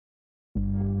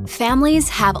Families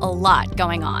have a lot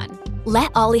going on.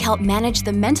 Let Ollie help manage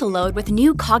the mental load with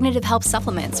new cognitive help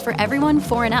supplements for everyone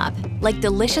 4 and up, like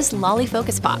delicious Lolly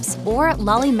Focus Pops or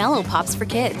Lolly Mellow Pops for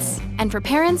kids. And for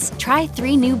parents, try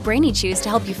 3 new Brainy Chews to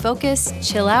help you focus,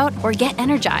 chill out, or get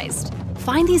energized.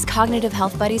 Find these cognitive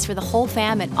health buddies for the whole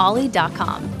fam at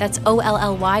ollie.com. That's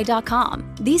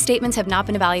OLLY.com. These statements have not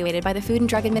been evaluated by the Food and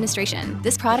Drug Administration.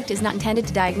 This product is not intended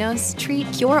to diagnose, treat,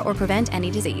 cure, or prevent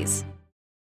any disease.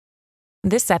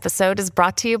 This episode is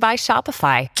brought to you by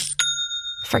Shopify.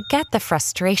 Forget the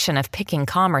frustration of picking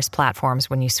commerce platforms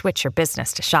when you switch your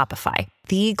business to Shopify,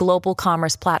 the global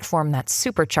commerce platform that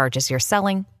supercharges your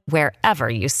selling wherever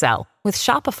you sell. With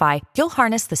Shopify, you'll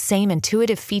harness the same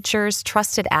intuitive features,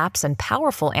 trusted apps, and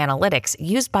powerful analytics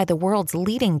used by the world's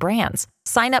leading brands.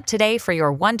 Sign up today for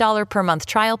your $1 per month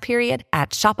trial period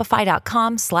at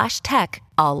shopify.com/tech,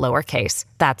 all lowercase.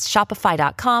 That's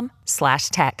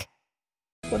shopify.com/tech.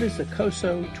 What is the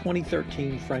COSO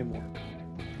 2013 framework?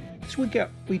 This week,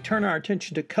 we turn our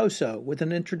attention to COSO with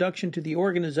an introduction to the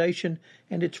organization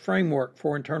and its framework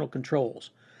for internal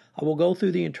controls. I will go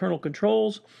through the internal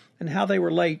controls and how they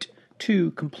relate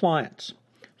to compliance.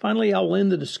 Finally, I will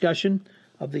end the discussion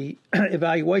of the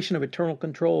evaluation of internal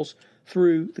controls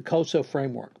through the COSO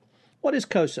framework. What is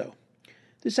COSO?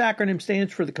 This acronym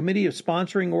stands for the Committee of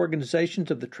Sponsoring Organizations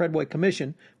of the Treadway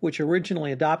Commission, which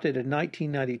originally adopted in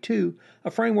 1992 a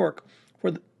framework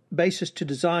for the basis to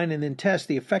design and then test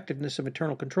the effectiveness of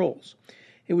internal controls.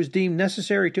 It was deemed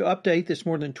necessary to update this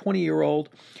more than 20-year-old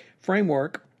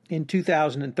framework in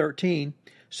 2013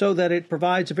 so that it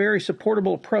provides a very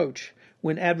supportable approach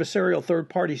when adversarial third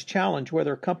parties challenge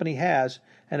whether a company has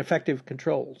an effective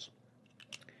controls.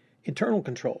 Internal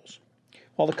controls.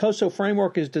 While the COSO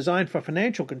framework is designed for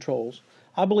financial controls,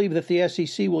 I believe that the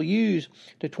SEC will use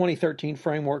the 2013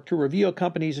 framework to review a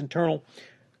company's internal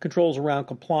controls around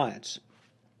compliance.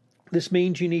 This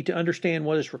means you need to understand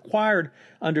what is required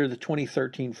under the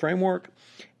 2013 framework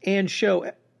and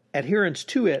show adherence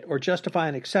to it or justify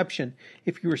an exception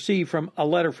if you receive from a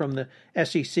letter from the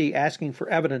SEC asking for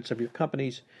evidence of your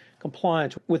company's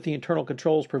compliance with the internal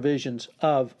controls provisions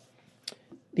of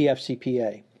the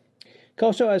FCPA.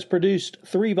 COSO has produced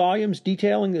 3 volumes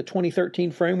detailing the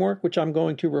 2013 framework, which I'm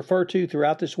going to refer to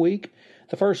throughout this week.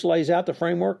 The first lays out the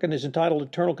framework and is entitled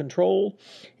Internal Control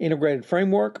Integrated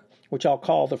Framework, which I'll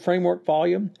call the Framework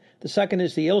Volume. The second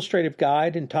is the illustrative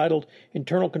guide entitled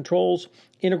Internal Controls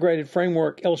Integrated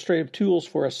Framework Illustrative Tools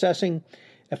for Assessing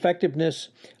Effectiveness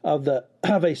of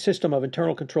a System of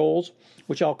Internal Controls,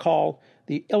 which I'll call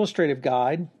the Illustrative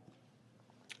Guide,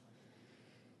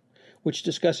 which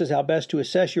discusses how best to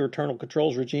assess your internal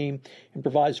controls regime and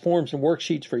provides forms and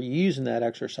worksheets for use in that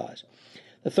exercise.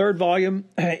 The third volume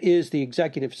is the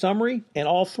executive summary, and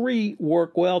all 3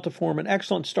 work well to form an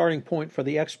excellent starting point for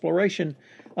the exploration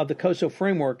of the COSO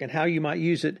framework and how you might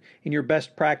use it in your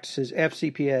best practices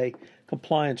FCPA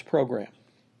compliance program.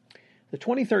 The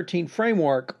 2013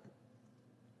 framework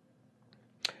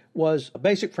was a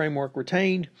basic framework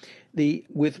retained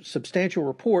with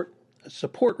substantial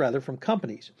support from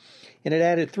companies, and it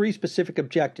added 3 specific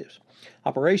objectives.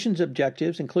 Operations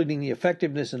objectives, including the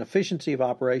effectiveness and efficiency of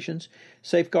operations,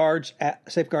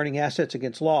 safeguarding assets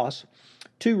against loss.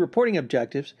 2 reporting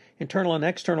objectives, internal and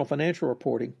external financial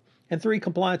reporting. And 3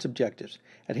 compliance objectives,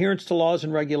 adherence to laws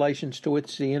and regulations to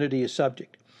which the entity is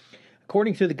subject.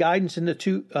 According to the guidance in the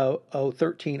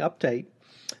 2013 update,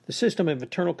 the system of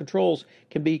internal controls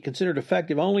can be considered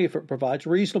effective only if it provides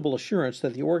reasonable assurance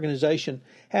that the organization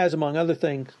has, among other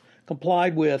things,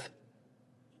 complied with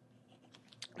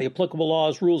the applicable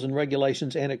laws, rules, and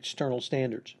regulations and external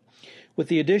standards. With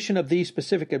the addition of these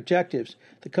specific objectives,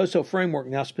 the COSO framework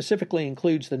now specifically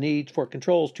includes the need for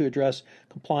controls to address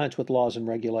compliance with laws and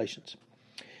regulations.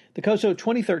 The COSO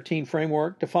 2013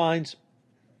 framework defines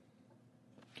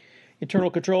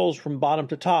internal controls from bottom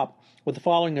to top with the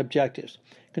following objectives: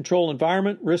 control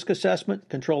environment, risk assessment,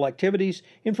 control activities,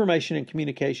 information and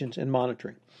communications, and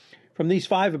monitoring. From these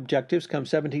 5 objectives come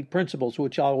 17 principles,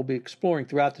 which I will be exploring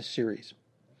throughout this series.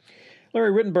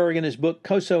 Larry Rittenberg, in his book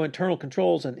COSO Internal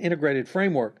Controls and Integrated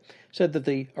Framework, said that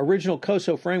the original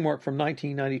COSO framework from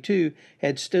 1992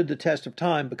 had stood the test of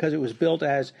time because it was built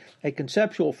as a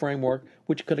conceptual framework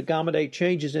which could accommodate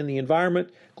changes in the environment,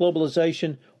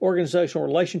 globalization, organizational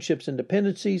relationships and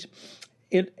dependencies,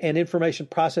 and information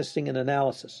processing and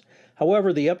analysis.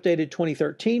 However, the updated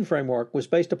 2013 framework was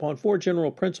based upon 4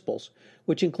 general principles,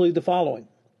 which include the following.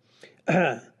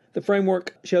 The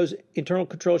framework shows internal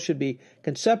controls should be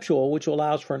conceptual, which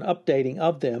allows for an updating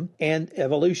of them and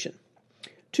evolution.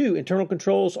 2, internal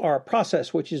controls are a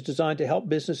process which is designed to help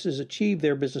businesses achieve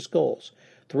their business goals.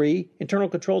 3, internal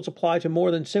controls apply to more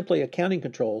than simply accounting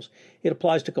controls. It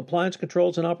applies to compliance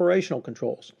controls and operational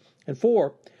controls. And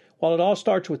 4, while it all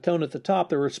starts with tone at the top,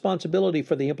 the responsibility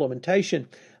for the implementation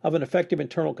of an effective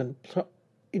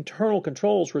internal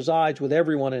controls resides with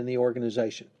everyone in the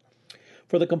organization.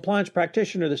 For the compliance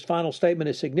practitioner, this final statement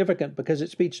is significant because it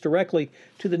speaks directly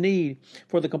to the need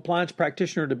for the compliance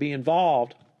practitioner to be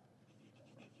involved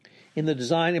in the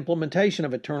design implementation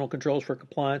of internal controls for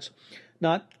compliance,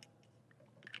 not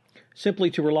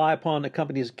simply to rely upon the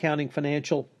company's accounting,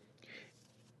 financial,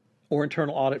 or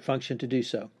internal audit function to do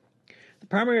so. The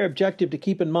primary objective to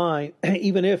keep in mind,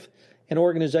 even if an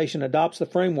organization adopts the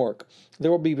framework,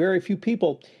 there will be very few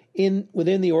people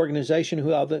within the organization who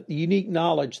have the unique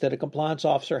knowledge that a compliance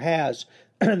officer has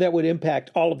that would impact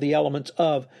all of the elements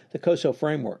of the COSO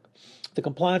framework. The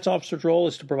compliance officer's role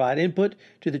is to provide input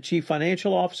to the chief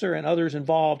financial officer and others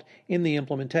involved in the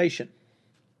implementation,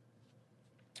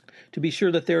 to be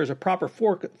sure that there is a proper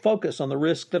focus on the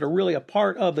risks that are really a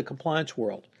part of the compliance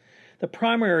world. The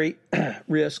primary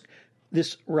risk,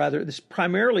 this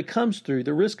primarily comes through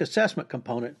the risk assessment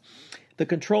component, the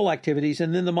control activities,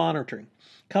 and then the monitoring.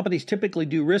 Companies typically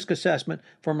do risk assessment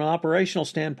from an operational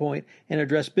standpoint and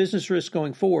address business risks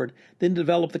going forward, then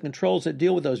develop the controls that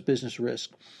deal with those business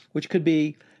risks, which could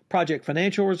be project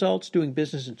financial results, doing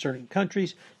business in certain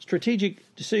countries,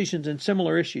 strategic decisions, and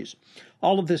similar issues.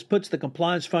 All of this puts the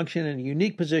compliance function in a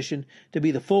unique position to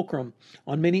be the fulcrum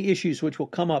on many issues which will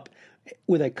come up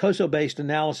with a COSO-based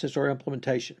analysis or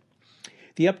implementation.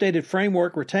 The updated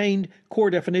framework retained core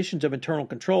definitions of internal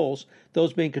controls,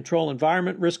 those being control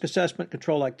environment, risk assessment,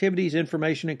 control activities,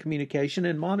 information and communication,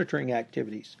 and monitoring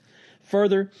activities.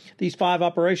 Further, these 5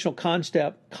 operational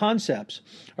concepts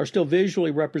are still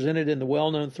visually represented in the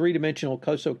well-known three-dimensional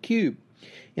COSO cube.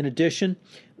 In addition,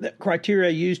 the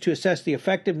criteria used to assess the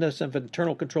effectiveness of an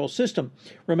internal control system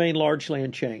remain largely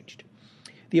unchanged.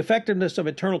 The effectiveness of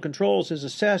internal controls is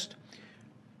assessed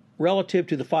relative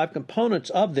to the 5 components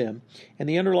of them and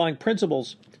the underlying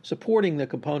principles supporting the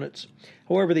components.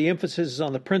 However, the emphasis is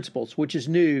on the principles, which is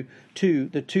new to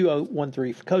the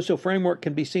 2013. COSO framework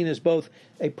can be seen as both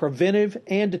a preventive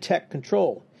and detect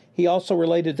control. He also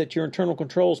related that your internal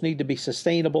controls need to be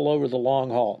sustainable over the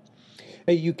long haul.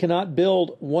 You cannot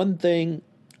build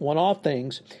one-off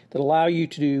things that allow you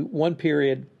to do one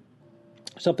period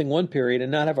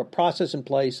and not have a process in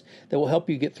place that will help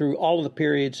you get through all of the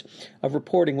periods of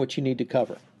reporting which you need to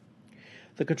cover.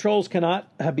 The controls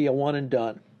cannot be a one and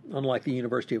done, unlike the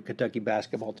University of Kentucky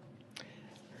basketball team.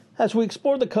 As we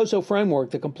explore the COSO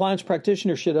framework, the compliance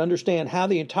practitioner should understand how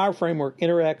the entire framework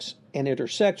interacts and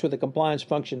intersects with the compliance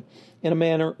function in a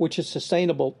manner which is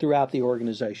sustainable throughout the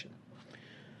organization.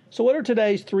 So what are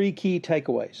today's 3 key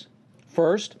takeaways?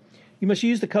 First, you must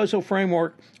use the COSO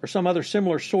framework or some other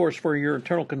similar source for your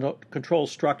internal control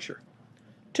structure.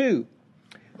 2,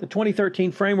 the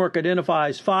 2013 framework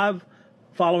identifies 5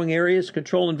 following areas: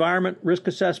 control environment, risk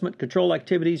assessment, control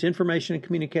activities, information and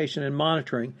communication, and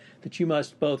monitoring that you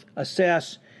must both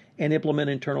assess and implement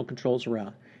internal controls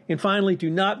around. And finally, do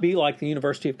not be like the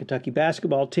University of Kentucky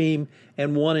basketball team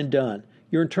and one and done.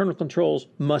 Your internal controls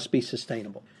must be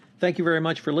sustainable. Thank you very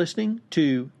much for listening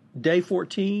to Day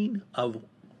 14 of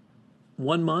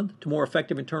 1 month to more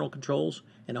effective internal controls,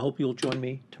 and I hope you'll join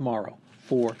me tomorrow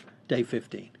for Day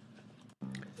 15.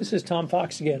 This is Tom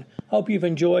Fox again. Hope you've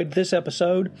enjoyed this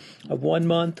episode of 1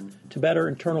 month to better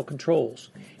internal controls.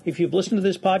 If you've listened to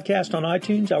this podcast on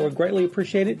iTunes, I would greatly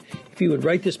appreciate it if you would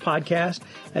rate this podcast,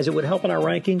 as it would help in our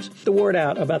rankings. The word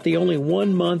out about the only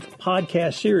 1 month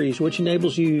podcast series which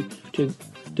enables you to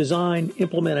design,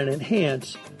 implement, and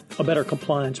enhance a better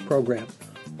compliance program.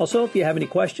 Also, if you have any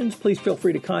questions, please feel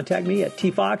free to contact me at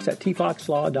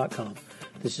tfox@tfoxlaw.com.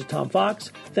 This is Tom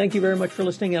Fox. Thank you very much for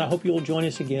listening, and I hope you will join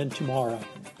us again tomorrow.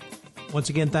 Once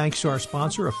again, thanks to our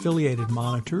sponsor, Affiliated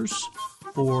Monitors,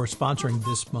 for sponsoring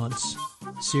this month's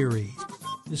series.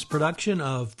 This production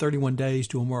of 31 Days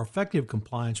to a More Effective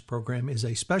Compliance Program is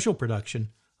a special production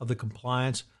of the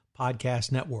Compliance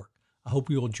Podcast Network. I hope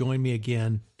you will join me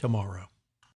again tomorrow.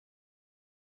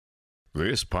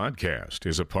 This podcast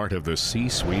is a part of the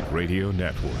C-Suite Radio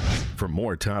Network. For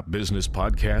more top business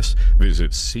podcasts,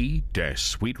 visit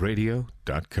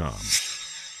c-suiteradio.com.